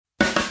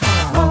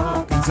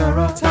and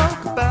Sarah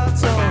talk about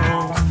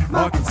songs.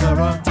 Mark and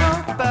Sarah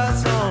talk about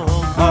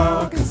songs.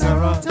 Mark and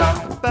Sarah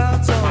talk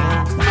about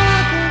songs.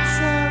 Mark and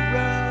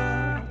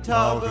Sarah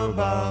talk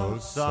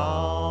about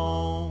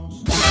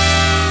songs.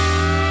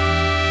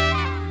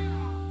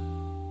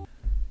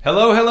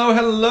 Hello, hello,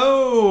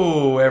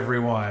 hello,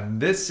 everyone.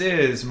 This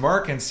is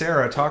Mark and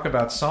Sarah Talk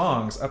About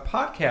Songs, a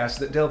podcast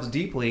that delves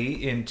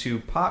deeply into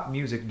pop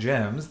music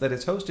gems that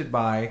is hosted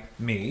by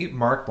me,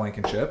 Mark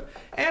Blankenship,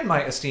 and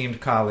my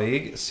esteemed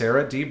colleague,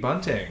 Sarah D.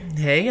 Bunting.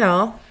 Hey,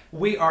 y'all.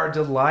 We are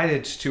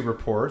delighted to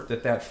report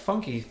that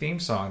funky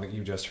theme song that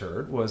you just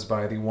heard was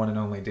by the one and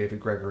only David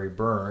Gregory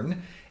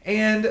Byrne.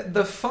 And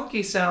the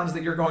funky sounds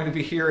that you're going to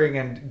be hearing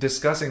and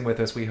discussing with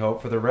us, we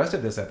hope, for the rest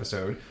of this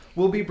episode,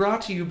 will be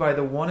brought to you by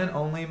the one and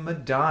only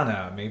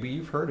Madonna. Maybe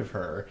you've heard of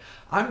her.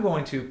 I'm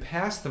going to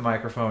pass the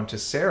microphone to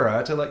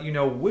Sarah to let you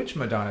know which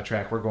Madonna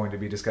track we're going to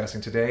be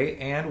discussing today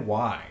and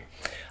why.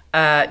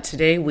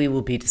 Today we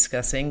will be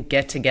discussing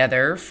Get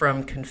Together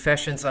from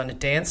Confessions on a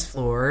Dance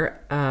Floor.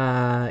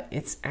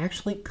 It's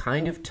actually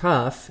kind of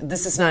tough.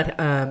 This is not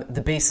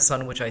the basis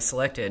on which I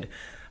selected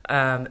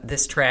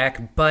this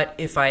track, but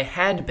if I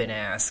had been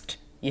asked,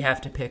 you have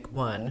to pick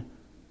one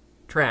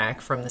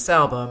track from this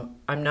album,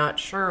 I'm not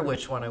sure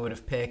which one I would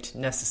have picked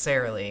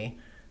necessarily.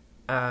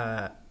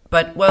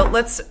 But, well,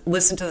 let's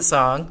listen to the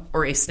song,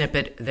 or a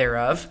snippet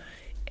thereof,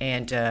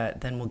 and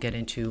then we'll get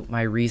into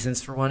my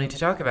reasons for wanting to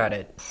talk about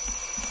it.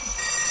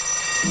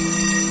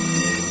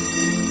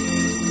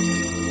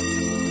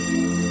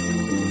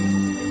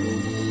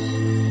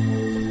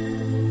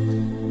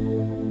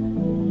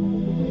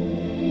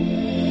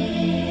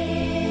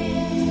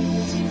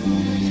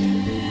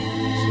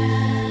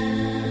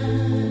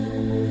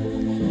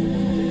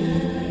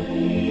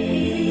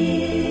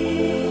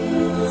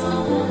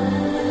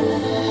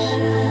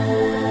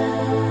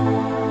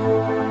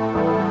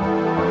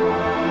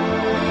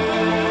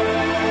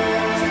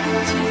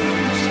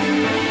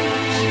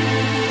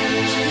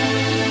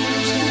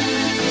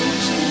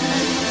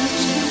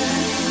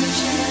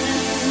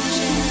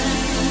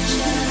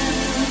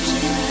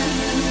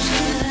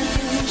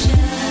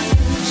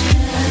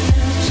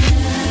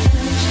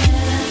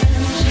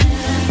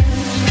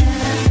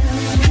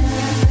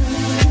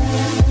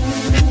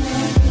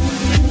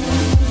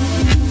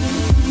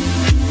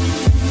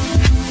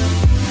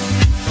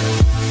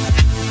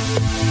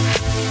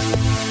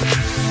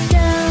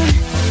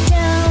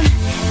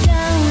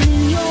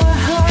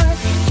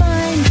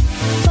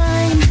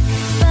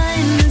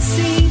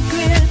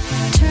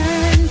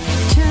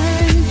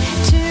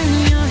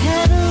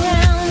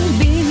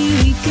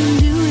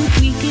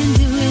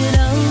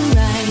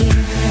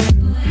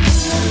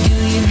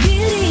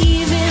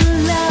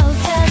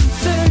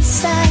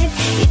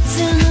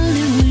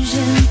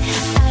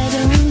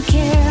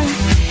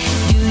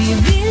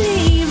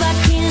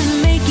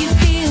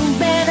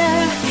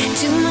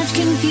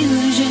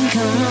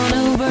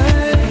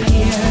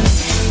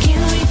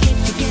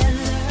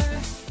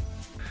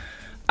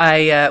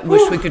 I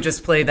wish we could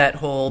just play that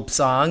whole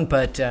song,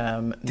 but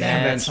Damn,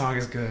 that song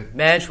is good.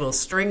 Madge will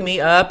string me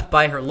up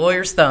by her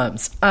lawyer's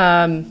thumbs.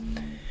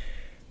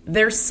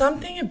 There's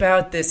something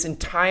about this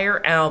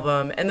entire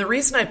album, and the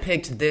reason I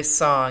picked this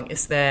song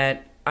is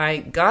that I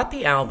got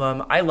the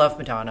album. I love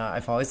Madonna.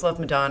 I've always loved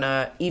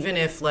Madonna, even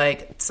if,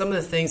 like, some of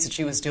the things that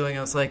she was doing,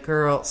 I was like,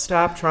 girl,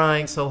 stop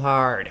trying so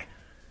hard.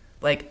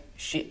 Like,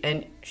 she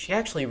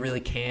actually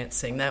really can't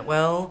sing that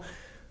well,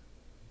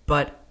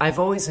 but I've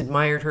always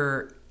admired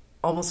her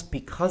almost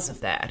because of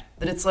that.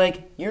 That it's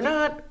like, you're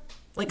not,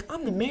 like,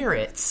 on the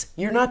merits.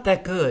 You're not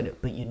that good,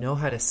 but you know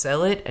how to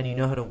sell it, and you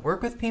know how to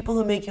work with people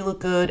who make you look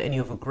good, and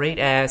you have a great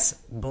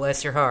ass,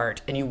 bless your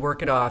heart, and you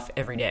work it off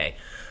every day.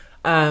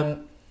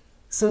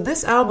 So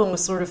this album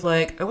was sort of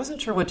like, I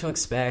wasn't sure what to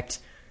expect.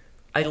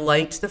 I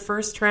liked the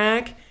first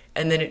track,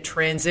 and then it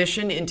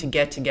transitioned into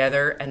Get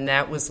Together, and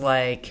that was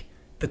like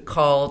the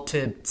call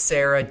to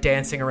Sarah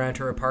dancing around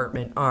her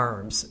apartment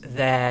arms,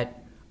 that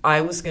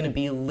I was going to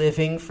be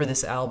living for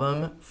this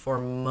album for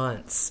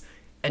months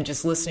and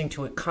just listening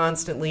to it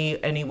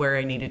constantly anywhere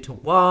I needed to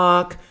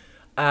walk,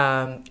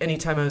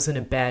 anytime I was in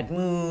a bad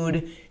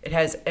mood. It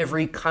has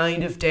every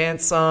kind of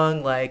dance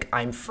song, like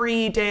I'm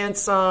free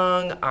dance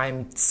song,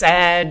 I'm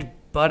sad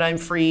but I'm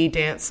free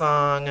dance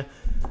song.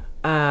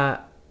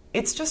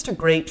 It's just a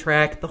great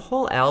track. The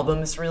whole album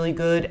is really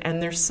good,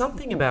 and there's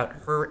something about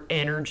her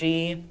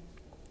energy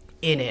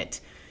in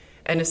it.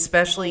 And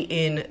especially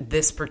in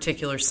this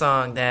particular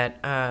song that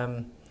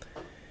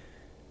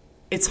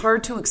it's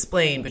hard to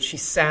explain, but she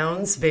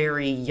sounds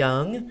very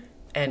young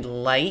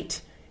and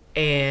light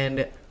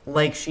and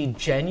like she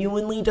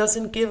genuinely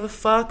doesn't give a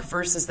fuck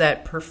versus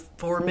that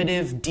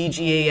performative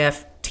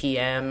DGAF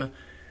TM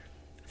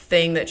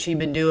thing that she'd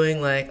been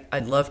doing. Like,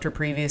 I'd loved her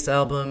previous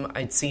album.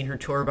 I'd seen her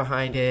tour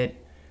behind it.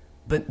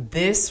 But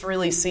this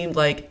really seemed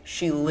like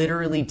she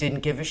literally didn't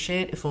give a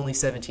shit if only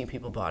 17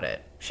 people bought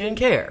it. She didn't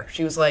care.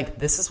 She was like,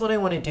 this is what I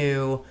want to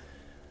do.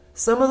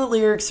 Some of the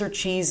lyrics are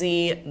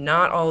cheesy.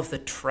 Not all of the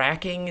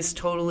tracking is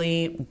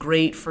totally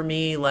great for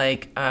me.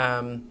 Like,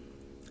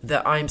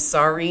 the I'm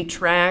Sorry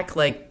track,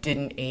 like,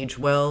 didn't age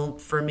well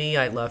for me.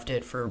 I loved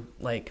it for,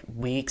 like,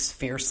 weeks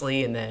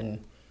fiercely, and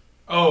then...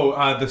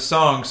 Oh, the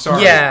song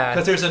Sorry. Yeah.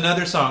 Because there's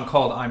another song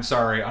called I'm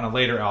Sorry on a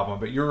later album,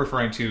 but you're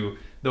referring to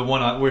the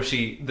one where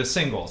the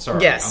single,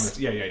 Sorry. Yes.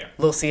 Yeah.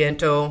 Lo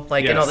Siento,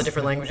 like, in all the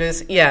different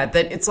languages. Yeah,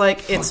 that it's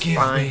like, it's Forgive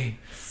fine. me.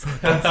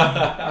 Forgive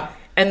me.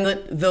 And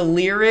the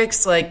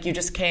lyrics, like, you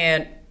just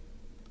can't...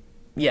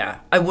 Yeah,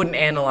 I wouldn't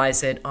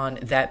analyze it on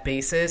that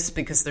basis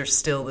because there's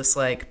still this,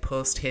 like,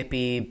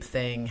 post-hippie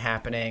thing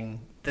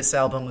happening. This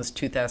album was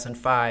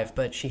 2005,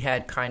 but she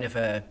had kind of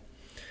a...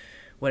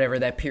 whatever,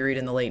 that period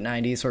in the late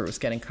 90s where it was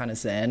getting kind of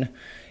zen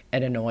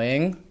and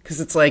annoying.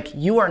 Because it's like,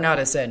 you are not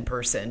a zen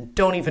person.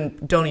 Don't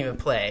even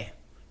play.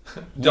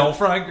 Don't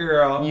front,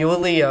 girl. You a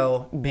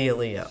Leo, be a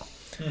Leo.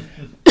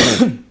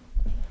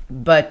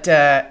 But,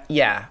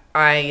 yeah,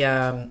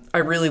 I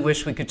really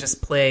wish we could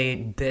just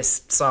play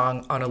this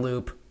song on a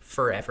loop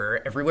forever,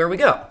 everywhere we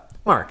go.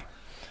 Mark.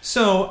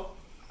 So,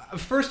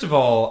 first of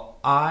all,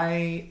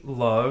 I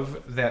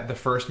love that the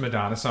first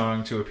Madonna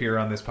song to appear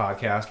on this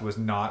podcast was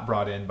not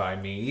brought in by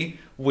me,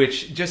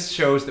 which just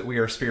shows that we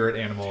are spirit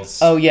animals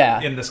Oh,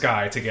 yeah. in the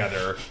sky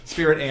together.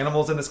 Spirit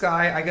animals in the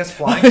sky? I guess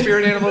flying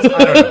spirit animals?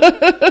 I don't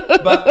know.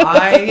 But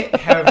I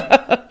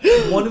have...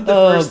 One of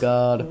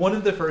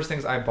the first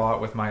things I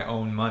bought with my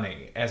own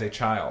money as a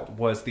child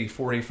was the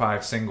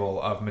 45 single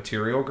of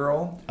Material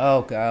Girl.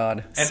 Oh,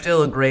 God.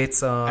 Still a great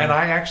song. And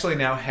I actually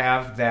now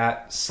have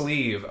that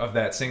sleeve of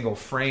that single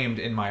framed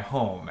in my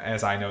home,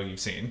 as I know you've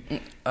seen.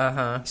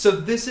 Uh-huh. So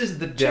this is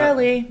the depth.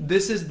 Jelly.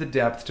 This is the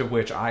depth to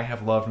which I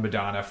have loved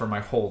Madonna for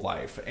my whole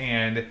life,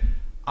 and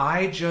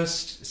I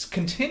just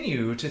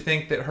continue to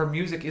think that her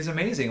music is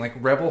amazing. Like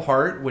Rebel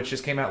Heart, which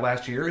just came out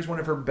last year, is one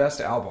of her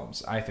best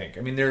albums, I think.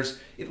 I mean, there's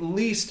at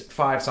least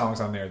 5 songs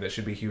on there that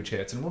should be huge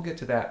hits, and we'll get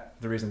to that,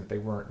 the reason that they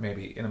weren't,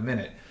 maybe in a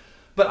minute.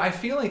 But I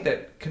feel like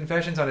that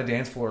Confessions on a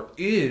Dance Floor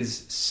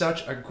is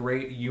such a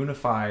great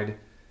unified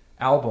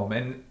album,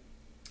 and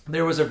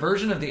there was a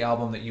version of the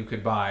album that you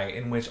could buy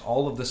in which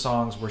all of the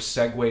songs were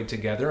segued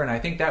together, and I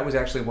think that was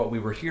actually what we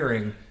were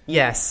hearing.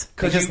 Yes,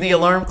 because the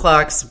alarm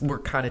clocks were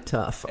kind of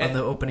tough on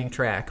the opening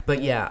track.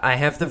 But yeah, I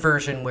have the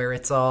version where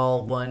it's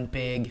all one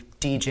big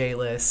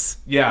DJ-less.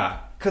 Yeah,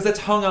 because it's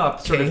hung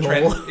up, sort of.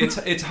 K-hole.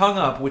 It's hung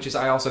up, which is,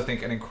 I also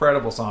think, an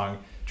incredible song,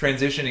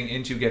 transitioning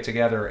into Get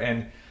Together,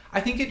 and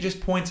I think it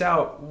just points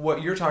out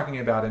what you're talking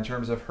about in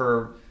terms of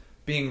her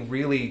being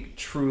really,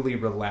 truly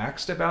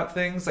relaxed about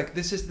things. Like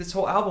this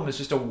whole album is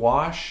just a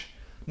wash,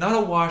 not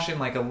a wash in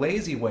like a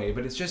lazy way,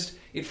 but it's just,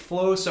 it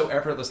flows so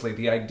effortlessly.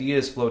 The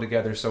ideas flow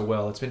together so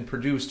well. It's been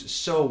produced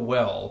so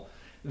well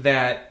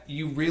that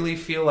you really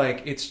feel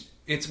like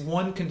it's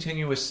one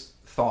continuous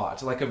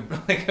thought, like a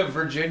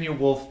Virginia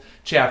Woolf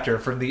chapter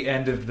from the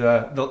end of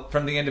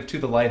from the end of To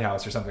the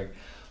Lighthouse or something.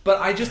 But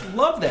I just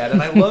love that,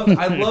 and I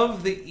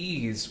love the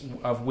ease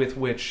with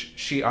which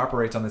she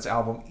operates on this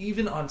album,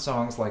 even on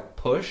songs like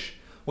Push,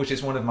 which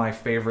is one of my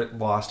favorite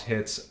lost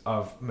hits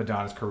of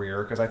Madonna's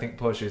career, because I think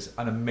Push is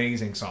an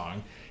amazing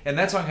song. And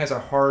that song has a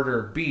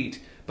harder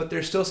beat, but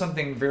there's still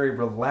something very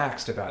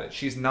relaxed about it.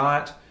 She's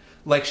not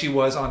like she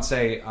was on,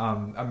 say,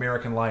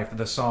 American Life,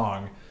 the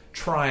song,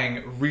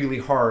 trying really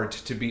hard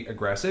to be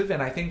aggressive,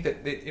 and I think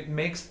that it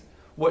makes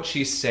what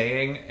she's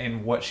saying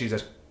and what she's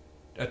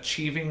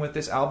achieving with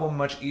this album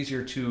much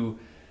easier to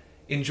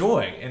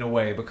enjoy in a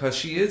way, because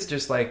she is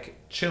just like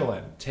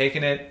chilling,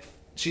 taking it.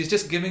 She's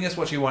just giving us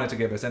what she wanted to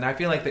give us, and I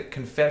feel like that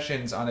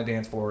Confessions on a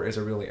Dance Floor is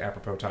a really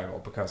apropos title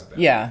because of that.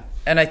 Yeah,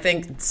 and I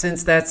think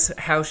since that's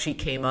how she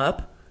came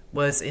up,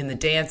 was in the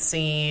dance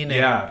scene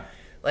and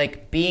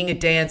like being a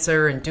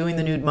dancer and doing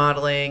the nude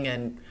modeling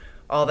and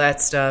all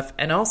that stuff,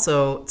 and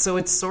also so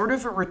it's sort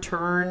of a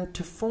return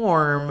to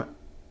form,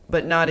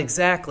 but not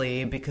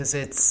exactly, because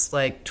it's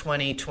like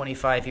 20,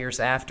 25 years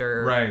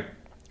after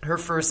her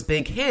first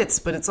big hits.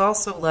 But it's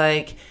also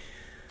like,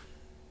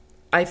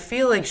 I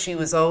feel like she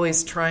was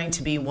always trying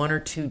to be 1 or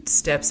 2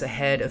 steps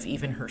ahead of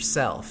even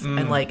herself.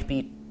 And like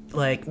be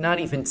like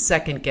not even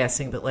second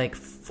guessing, but like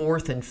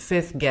 4th and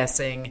 5th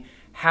guessing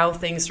how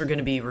things were going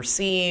to be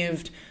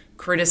received,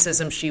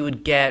 criticism she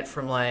would get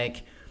from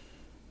like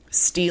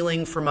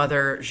stealing from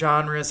other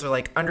genres or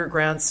like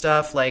underground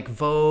stuff like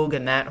Vogue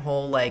and that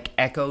whole like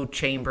echo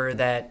chamber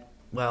that,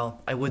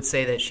 well, I would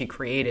say that she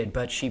created,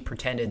 but she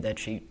pretended that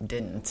she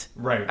didn't.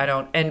 Right.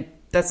 And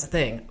that's the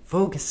thing.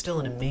 Vogue is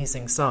still an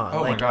amazing song.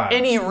 Oh, like, my God.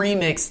 Any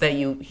remix that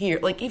you hear,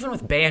 like even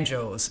with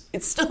banjos,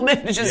 it still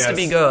manages to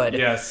be good.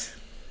 Yes.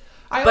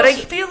 I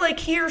feel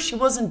like here she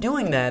wasn't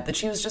doing that. That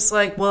she was just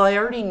like, well, I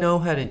already know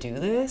how to do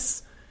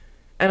this.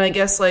 And I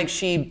guess like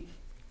she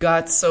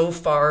got so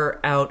far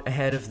out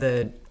ahead of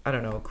the, I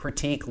don't know,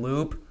 critique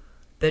loop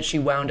that she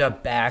wound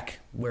up back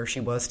where she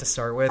was to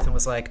start with and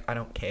was like, I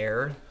don't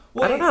care.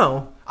 Well, I don't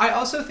know. I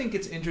also think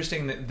it's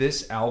interesting that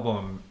this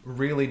album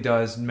really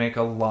does make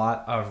a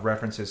lot of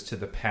references to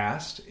the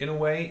past in a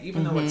way,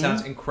 even though it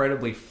sounds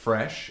incredibly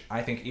fresh,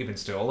 I think even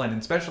still, and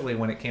especially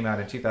when it came out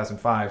in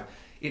 2005,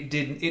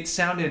 it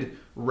sounded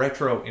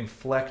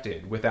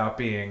retro-inflected without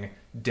being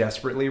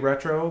desperately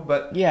retro.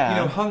 But, Yeah. you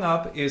know, Hung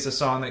Up is a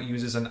song that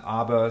uses an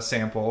ABBA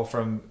sample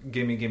from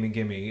Gimme, Gimme,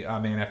 Gimme,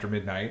 Man After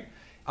Midnight.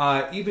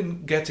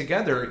 Even Get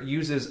Together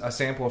uses a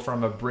sample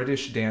from a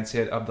British dance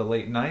hit of the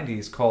late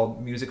 90s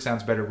called Music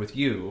Sounds Better With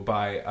You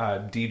by a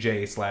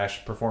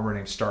DJ/performer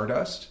named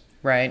Stardust.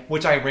 Right.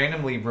 Which I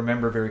randomly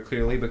remember very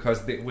clearly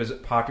because it was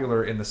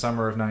popular in the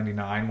summer of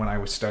 '99 when I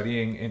was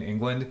studying in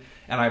England,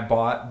 and I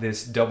bought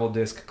this double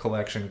disc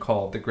collection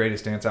called The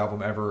Greatest Dance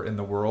Album Ever in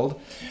the World,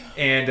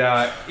 and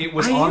it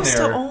was I on used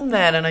there. to own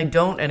that, and I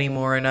don't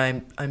anymore, and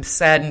I'm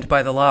saddened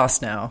by the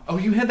loss now. Oh,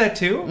 you had that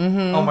too?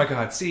 Mm-hmm. Oh my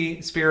God!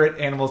 See,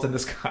 Spirit, Animals in the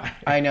Sky.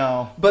 I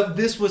know. But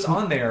this was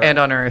on there, And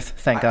on Earth,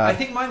 thank God. I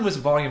think mine was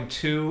volume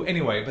 2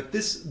 anyway, but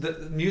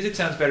the Music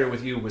Sounds Better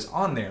With You was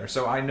on there,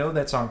 so I know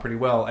that song pretty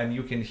well, and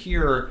you can hear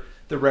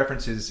the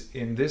references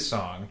in this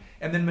song.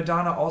 And then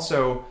Madonna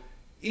also,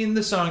 in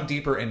the song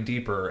Deeper and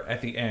Deeper at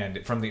the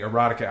end, from the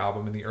Erotica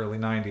album in the early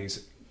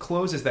 90s,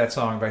 closes that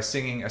song by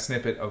singing a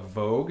snippet of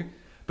Vogue,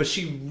 but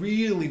she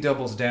really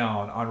doubles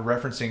down on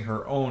referencing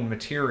her own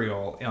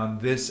material on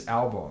this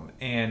album.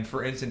 And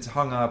for instance,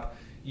 Hung Up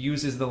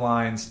uses the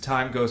lines,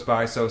 "Time goes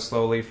by so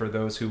slowly for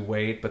those who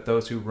wait, but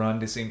those who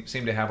run seem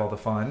to have all the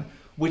fun,"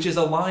 which is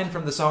a line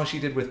from the song she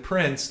did with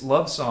Prince,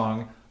 Love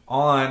Song,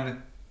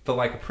 on the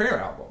Like a Prayer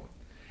album.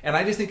 And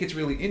I just think it's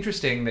really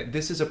interesting that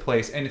this is a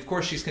place, and of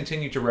course she's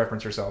continued to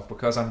reference herself,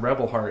 because on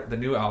Rebel Heart, the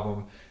new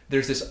album,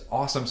 there's this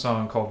awesome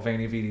song called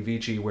Veni Vidi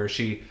Vici where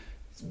she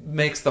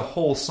makes the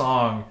whole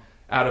song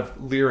out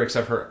of lyrics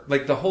of her,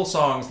 like the whole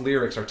song's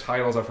lyrics are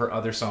titles of her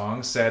other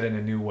songs said in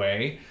a new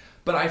way.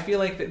 But I feel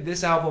like that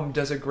this album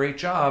does a great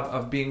job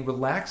of being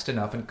relaxed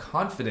enough and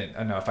confident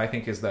enough, I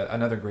think is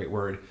another great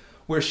word,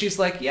 where she's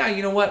like, yeah,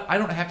 you know what? I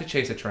don't have to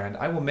chase a trend.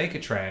 I will make a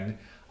trend.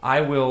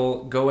 I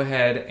will go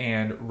ahead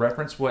and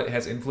reference what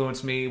has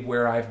influenced me,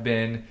 where I've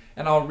been,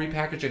 and I'll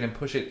repackage it and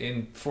push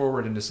it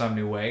forward into some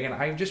new way. And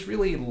I just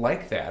really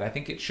like that. I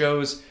think it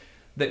shows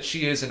that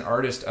she is an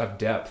artist of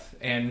depth,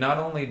 and not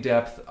only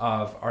depth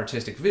of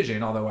artistic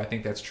vision, although I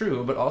think that's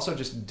true, but also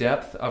just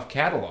depth of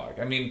catalog.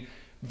 I mean,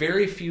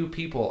 very few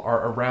people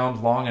are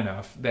around long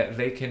enough that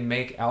they can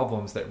make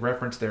albums that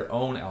reference their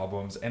own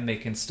albums, and they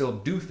can still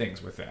do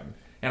things with them.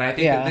 And I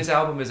think that this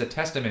album is a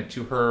testament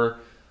to her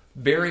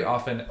very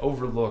often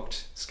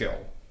overlooked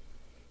skill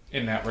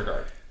in that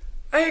regard.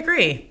 I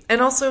agree.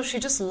 And also, she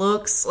just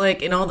looks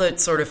like, in all the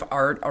sort of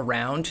art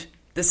around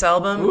this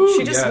album, Ooh,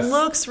 she just yes.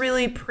 looks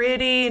really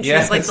pretty, and she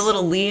Yes. has like the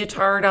little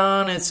leotard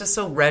on, and it's just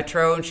so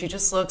retro, and she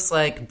just looks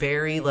like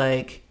very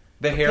like...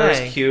 The hair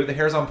is cute. The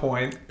hair's on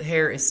point. The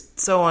hair is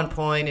so on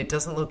point. It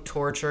doesn't look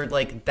tortured.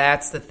 Like,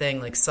 that's the thing.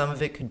 Like, some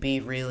of it could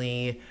be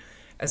really...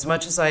 As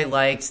much as I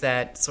liked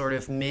that sort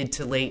of mid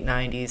to late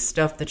 90s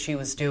stuff that she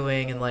was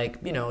doing, and like,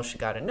 you know, she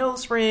got a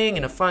nose ring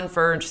and a fun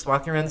fur, and she's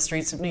walking around the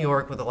streets of New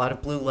York with a lot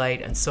of blue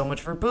light and so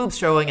much of her boobs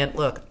showing, and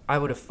look, I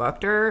would have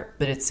fucked her,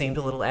 but it seemed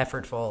a little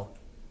effortful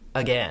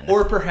again.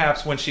 Or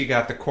perhaps when she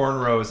got the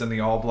cornrows and the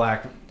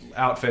all-black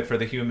outfit for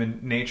the Human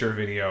Nature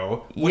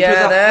video, which was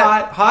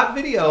a hot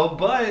video,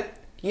 but...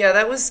 Yeah,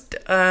 that was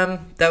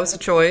a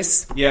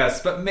choice.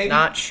 Yes, but maybe...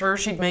 Not sure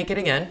she'd make it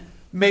again.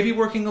 Maybe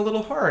working a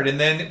little hard,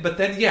 but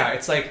then yeah,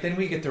 it's like then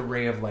we get the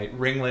ray of light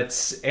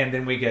ringlets, and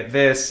then we get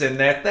this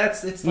and that.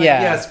 It's like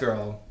yes,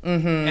 girl.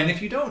 Mm-hmm. And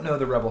if you don't know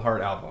the Rebel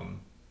Heart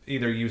album,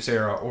 either you,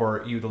 Sarah,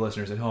 or you, the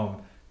listeners at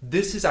home,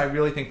 this is, I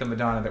really think, the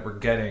Madonna that we're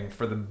getting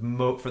for the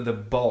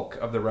bulk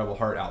of the Rebel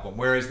Heart album.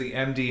 Whereas the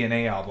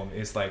MDNA album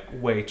is like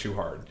way too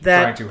hard,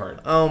 trying too hard.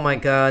 Oh my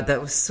God,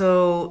 that was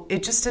so...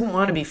 It just didn't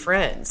want to be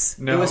friends.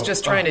 No. It was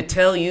just trying to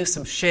tell you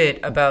some shit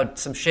about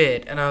some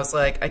shit, and I was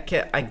like,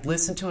 I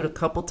listened to it a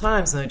couple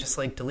times, and I just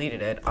like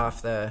deleted it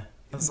off the...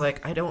 I was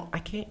like, I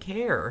can't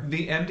care.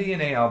 The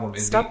MDNA album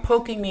is... Stop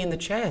poking me in the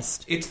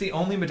chest. It's the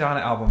only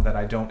Madonna album that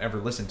I don't ever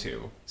listen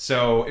to.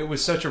 So it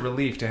was such a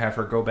relief to have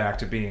her go back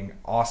to being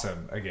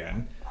awesome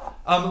again.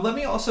 Let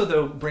me also,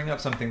 though, bring up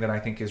something that I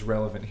think is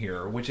relevant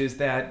here, which is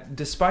that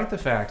despite the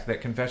fact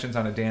that Confessions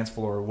on a Dance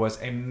Floor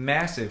was a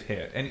massive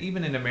hit, and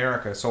even in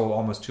America sold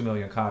almost 2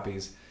 million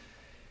copies,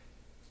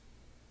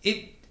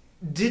 it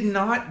did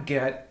not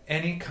get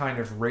any kind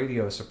of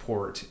radio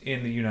support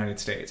in the United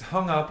States.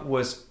 Hung Up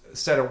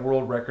set a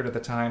world record at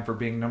the time for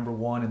being number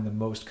 1 in the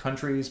most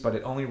countries, but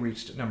it only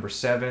reached number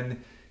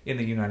 7 in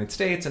the United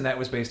States, and that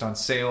was based on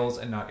sales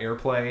and not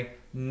airplay.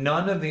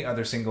 None of the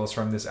other singles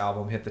from this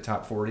album hit the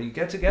top 40.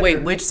 Get Together.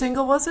 Wait, which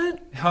single was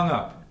it? Hung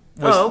Up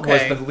was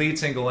the lead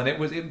single, and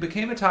it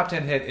became a top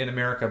 10 hit in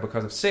America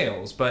because of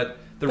sales, but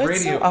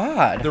That's so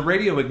odd. The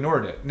radio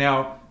ignored it.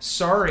 Now,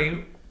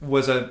 Sorry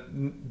was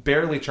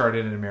barely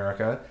charted in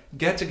America.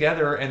 Get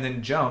Together and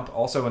then Jump,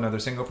 also another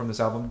single from this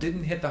album,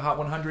 didn't hit the Hot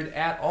 100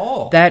 at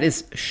all. That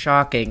is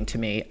shocking to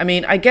me. I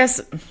mean, I guess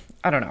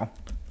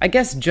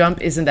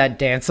Jump isn't that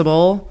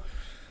danceable.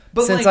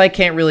 But since I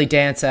can't really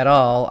dance at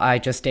all, I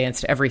just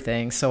dance to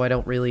everything, so I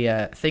don't really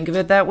think of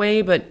it that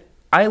way. But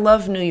I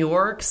Love New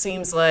York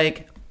seems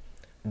like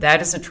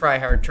that is a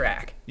try-hard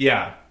track.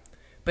 Yeah.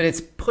 But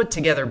it's put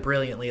together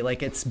brilliantly.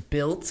 Like, it's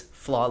built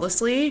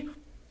flawlessly.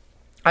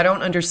 I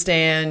don't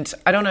understand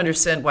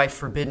why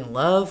Forbidden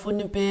Love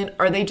wouldn't have been.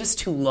 Are they just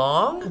too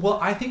long? Well,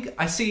 I think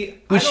I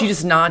see. Would she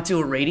just not do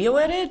a radio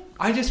edit?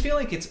 I just feel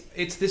like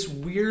it's this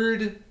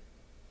weird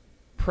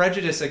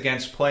prejudice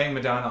against playing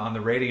Madonna on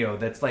the radio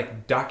that's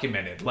like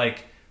documented.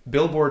 Like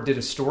Billboard did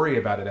a story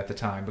about it at the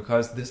time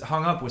because this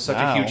Hung Up was such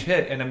a huge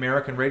hit, and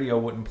American radio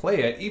wouldn't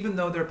play it, even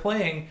though they're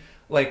playing.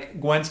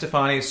 Like Gwen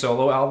Stefani's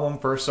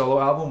first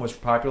solo album was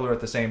popular at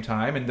the same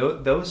time, and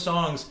those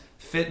songs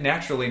fit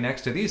naturally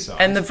next to these songs.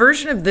 And the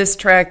version of this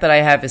track that I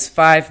have is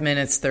 5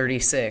 minutes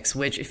 36,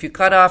 which if you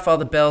cut off all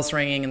the bells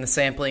ringing and the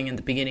sampling in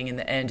the beginning and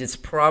the end, it's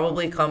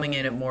probably coming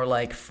in at more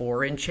like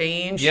 4 and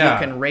change. Yeah. You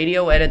can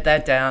radio edit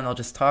that down. I'll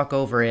just talk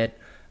over it.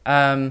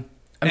 I'm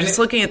just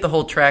looking at the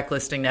whole track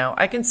listing now.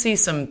 I can see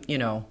some,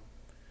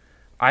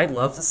 I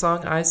love the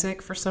song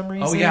Isaac for some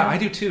reason. Oh, yeah, I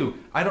do too.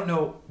 I don't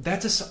know.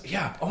 That's a song.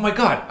 Yeah. Oh, my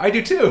God. I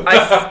do too.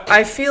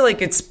 I feel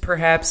like it's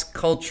perhaps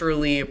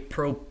culturally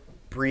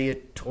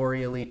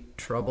appropriatorially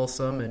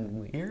troublesome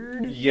and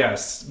weird.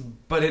 Yes,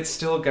 but it's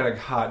still got a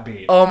hot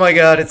beat. Oh, my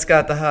God. It's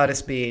got the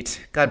hottest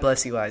beat. God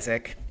bless you,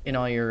 Isaac, in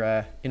all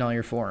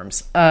your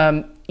forms.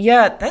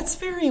 Yeah, that's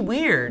very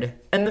weird.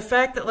 And the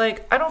fact that,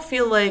 like, I don't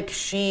feel like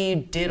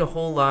she did a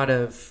whole lot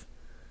of...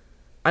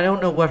 I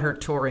don't know what her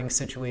touring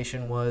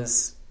situation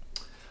was.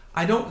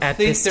 I don't at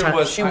think this there time.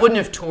 was... She wouldn't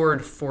have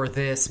toured for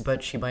this,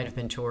 but she might have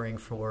been touring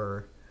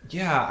for...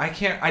 Yeah,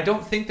 I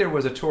don't think there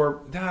was a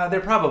tour.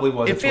 There probably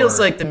was a tour. It feels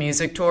like the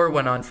music tour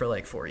went on for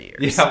like 4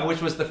 years. Yeah,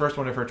 which was the first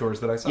one of her tours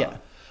that I saw. Yeah.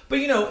 But,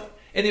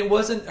 and it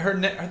wasn't her...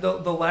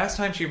 The last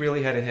time she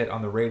really had a hit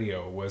on the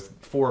radio was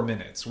 4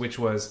 minutes, which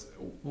was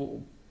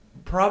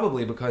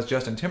probably because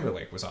Justin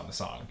Timberlake was on the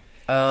song.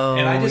 Oh,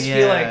 and I just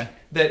feel like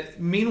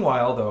that,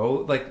 meanwhile,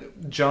 though,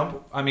 like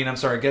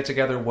Get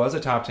Together was a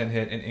top 10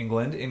 hit in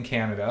England, in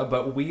Canada,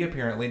 but we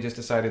apparently just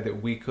decided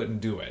that we couldn't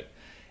do it.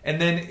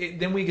 And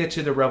then we get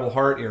to the Rebel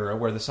Heart era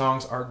where the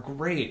songs are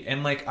great.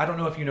 And, like, I don't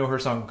know if you know her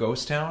song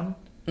Ghost Town.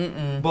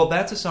 Mm-mm. Well,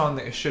 that's a song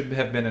that should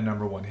have been a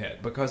number 1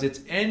 hit because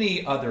it's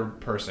any other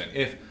person.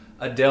 If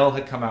Adele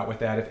had come out with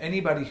that, if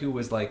anybody who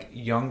was, like,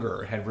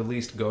 younger had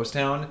released Ghost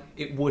Town,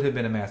 it would have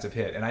been a massive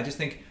hit. And I just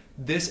think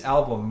this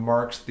album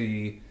marks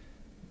the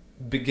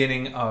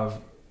beginning of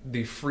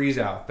the freeze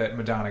out that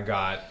Madonna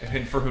got,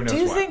 and for who knows what.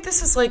 Do you think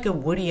this is like a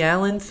Woody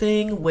Allen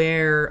thing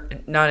where,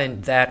 not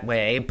in that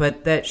way,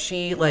 but that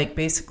she like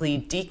basically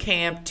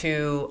decamped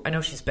to, I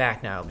know she's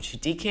back now, but she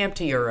decamped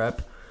to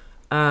Europe.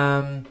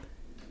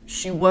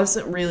 She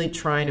wasn't really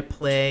trying to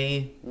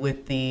play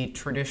with the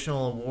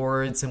traditional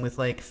awards and with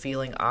like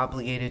feeling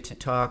obligated to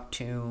talk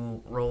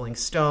to Rolling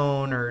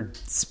Stone or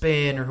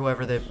Spin or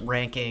whoever the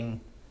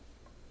ranking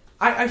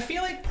I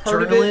feel like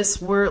part journalists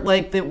of it, were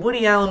like that.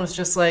 Woody Allen was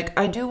just like,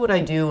 I do what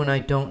I do and I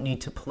don't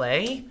need to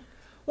play.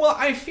 Well,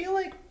 I feel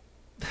like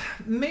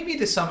maybe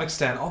to some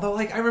extent, although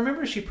like I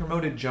remember she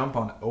promoted Jump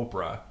on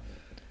Oprah.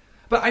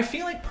 But I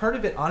feel like part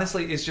of it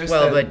honestly is just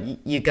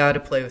but you got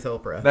to play with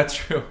Oprah. That's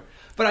true.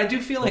 But I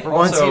do feel like Oprah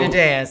wants also you to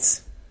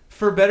dance.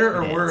 For better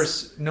or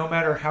worse, no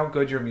matter how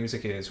good your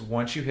music is,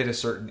 once you hit a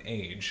certain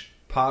age,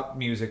 pop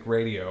music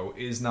radio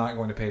is not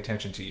going to pay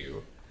attention to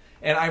you.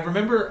 And I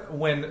remember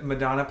when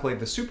Madonna played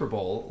the Super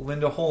Bowl,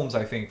 Linda Holmes,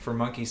 I think, for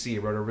Monkey See,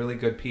 wrote a really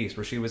good piece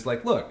where she was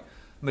like, look,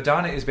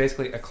 Madonna is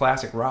basically a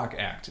classic rock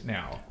act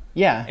now.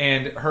 Yeah.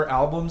 And her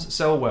albums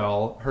sell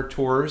well, her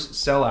tours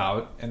sell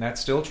out, and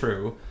that's still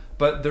true,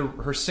 but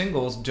her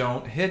singles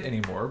don't hit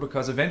anymore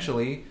because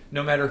eventually,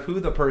 no matter who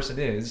the person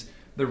is,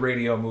 the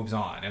radio moves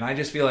on. And I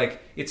just feel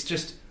like it's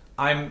just...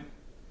 I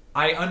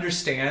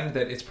understand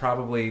that it's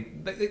probably...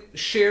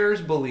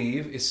 Cher's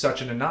Believe is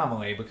such an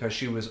anomaly because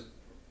she was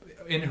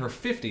in her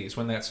 50s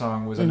when that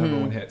song was a number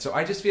 1 hit. So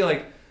I just feel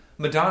like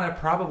Madonna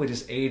probably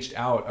just aged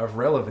out of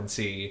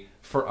relevancy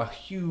for a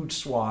huge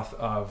swath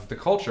of the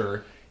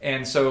culture.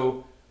 And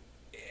so,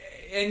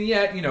 and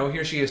yet,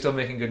 here she is still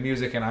making good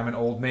music, and I'm an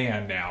old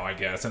man now, I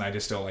guess, and I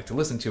just still like to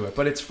listen to it.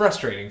 But it's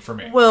frustrating for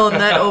me. Well, and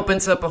that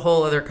opens up a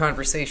whole other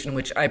conversation,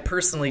 which I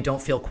personally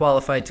don't feel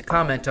qualified to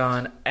comment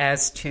on,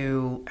 as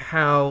to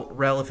how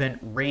relevant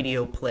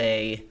radio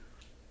play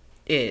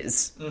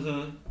is.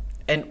 Mm-hmm.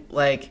 And,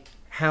 like,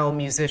 how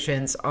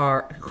musicians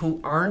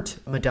who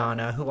aren't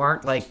Madonna, who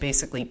aren't like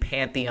basically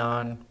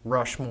Pantheon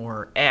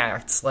Rushmore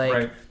acts,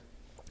 like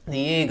the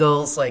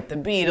Eagles, like the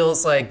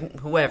Beatles,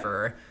 like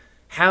whoever,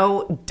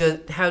 how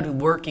do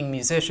working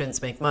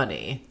musicians make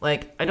money?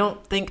 Like, I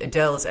don't think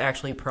Adele is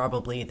actually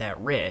probably that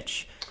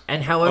rich.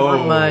 And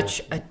however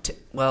much...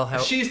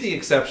 she's the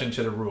exception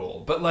to the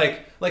rule. But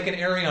like an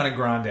Ariana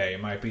Grande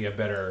might be a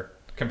better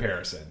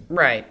comparison.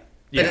 Right.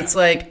 But it's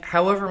like,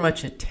 however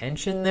much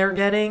attention they're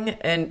getting,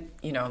 and,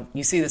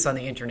 you see this on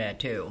the internet,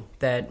 too,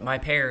 that my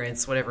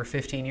parents,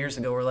 15 years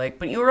ago, were like,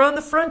 but you were on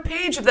the front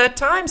page of that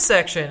Time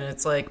section. And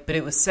it's like, but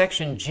it was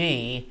section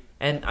G,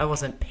 and I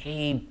wasn't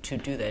paid to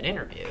do that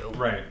interview.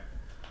 Right.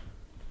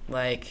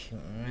 Like,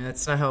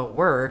 that's not how it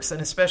works.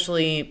 And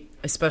especially,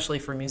 especially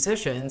for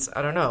musicians,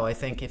 I don't know. I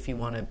think if you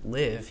want to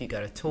live, you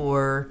got to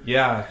tour.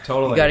 Yeah,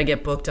 totally. You got to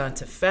get booked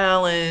onto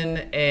Fallon,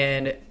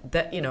 and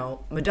that,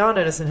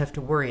 Madonna doesn't have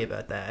to worry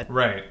about that.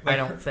 Right. I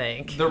don't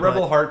think. The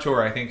Rebel Heart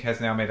Tour, I think, has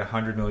now made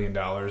 $100 million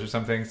or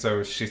something,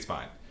 so she's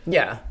fine.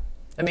 Yeah.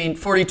 I mean,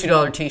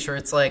 $42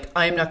 t-shirts,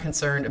 I'm not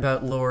concerned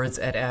about Lords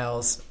et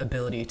al.'s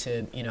ability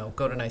to,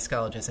 go to nice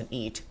colleges and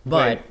eat.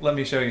 But wait, let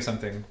me show you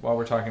something while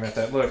we're talking about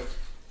that. Look,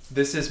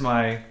 this is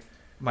my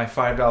 $5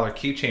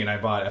 keychain I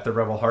bought at the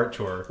Rebel Heart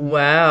Tour.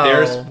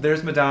 Wow.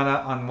 There's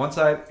Madonna on one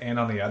side and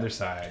on the other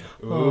side.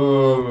 Ooh.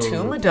 Oh,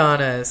 two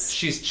Madonnas.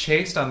 She's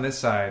chaste on this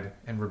side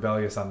and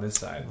rebellious on this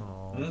side.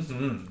 Oh.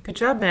 Mm-hmm. Good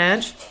job,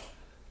 Madge.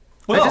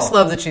 Well, I just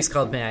love that she's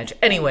called Madge.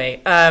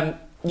 Anyway,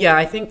 yeah,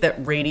 I think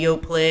that radio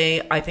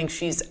play, I think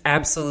she's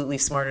absolutely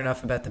smart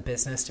enough about the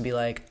business to be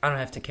like, I don't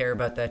have to care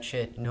about that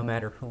shit no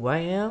matter who I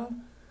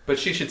am. But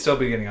she should still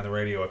be getting on the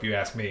radio if you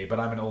ask me, but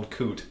I'm an old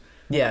coot.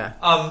 Yeah.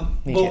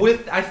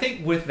 I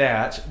think with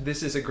that,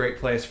 this is a great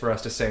place for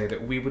us to say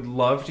that we would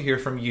love to hear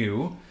from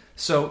you.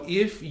 So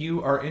if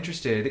you are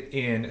interested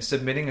in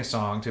submitting a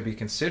song to be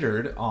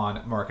considered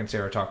on Mark and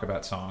Sarah Talk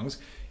About Songs,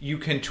 you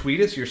can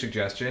tweet us your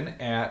suggestion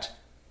at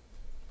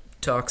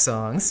Talk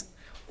Songs.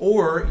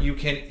 Or you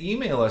can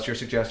email us your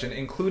suggestion,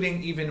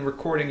 including even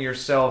recording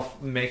yourself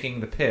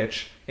making the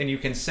pitch, and you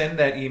can send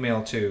that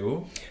email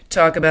to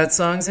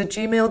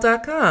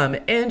talkaboutsongs@gmail.com.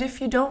 And if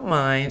you don't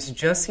mind,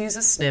 just use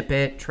a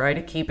snippet. Try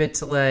to keep it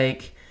to a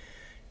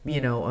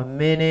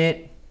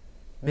minute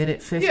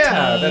 15.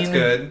 Yeah, that's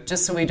good.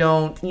 Just so we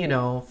don't,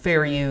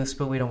 fair use,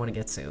 but we don't want to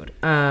get sued.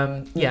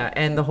 Yeah,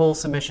 and the whole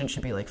submission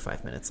should be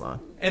 5 minutes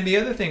long. And the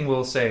other thing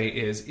we'll say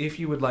is if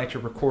you would like to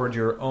record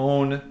your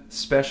own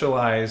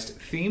specialized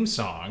theme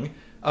song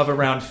of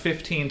around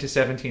 15 to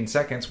 17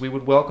 seconds, we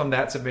would welcome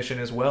that submission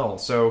as well.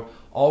 So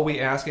all we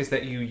ask is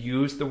that you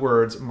use the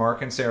words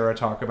Mark and Sarah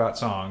Talk About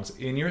Songs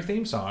in your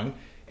theme song.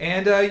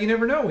 And you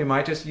never know, we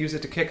might just use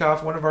it to kick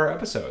off one of our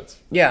episodes.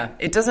 Yeah,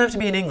 it doesn't have to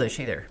be in English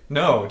either.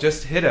 No,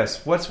 just hit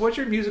us. What's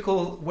your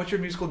musical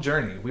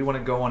journey? We want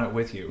to go on it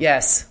with you.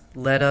 Yes,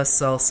 let us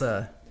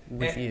salsa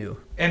with you.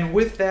 And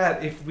with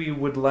that, if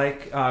you'd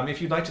like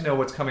to know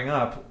what's coming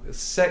up,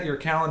 set your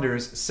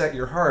calendars, set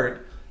your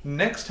heart.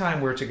 Next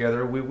time we're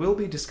together, we will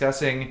be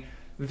discussing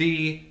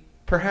the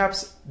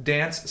perhaps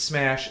dance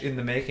smash in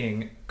the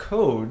making,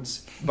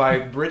 Codes by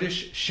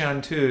British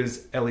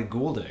chanteuse Ellie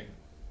Goulding.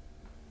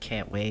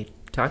 Can't wait.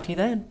 Talk to you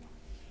then.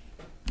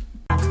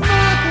 Mark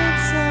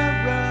and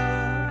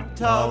Sarah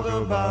talk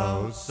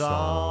about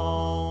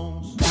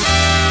songs.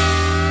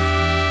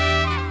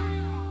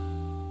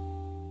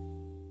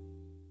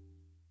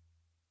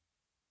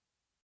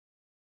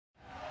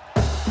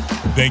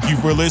 Thank you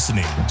for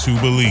listening to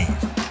Believe.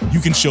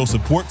 You can show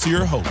support to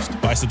your host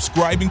by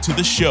subscribing to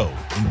the show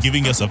and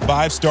giving us a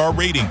 5-star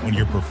rating on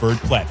your preferred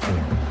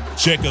platform.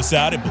 Check us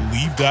out at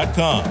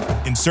Believe.com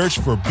and search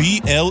for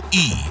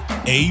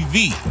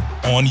BLEAV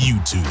on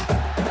YouTube.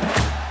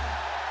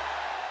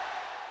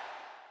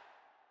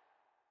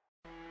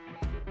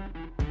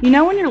 You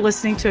know when you're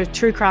listening to a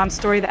true crime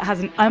story that has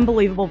an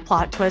unbelievable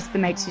plot twist that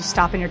makes you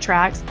stop in your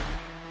tracks?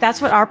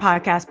 That's what our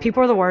podcast,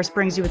 People Are the Worst,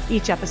 brings you with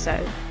each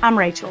episode. I'm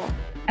Rachel.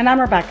 And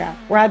I'm Rebecca.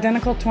 We're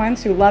identical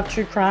twins who love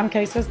true crime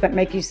cases that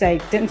make you say,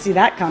 didn't see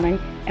that coming,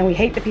 and we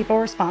hate the people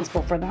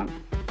responsible for them.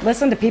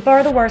 Listen to People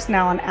Are the Worst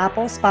now on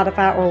Apple,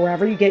 Spotify, or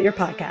wherever you get your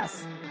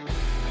podcasts.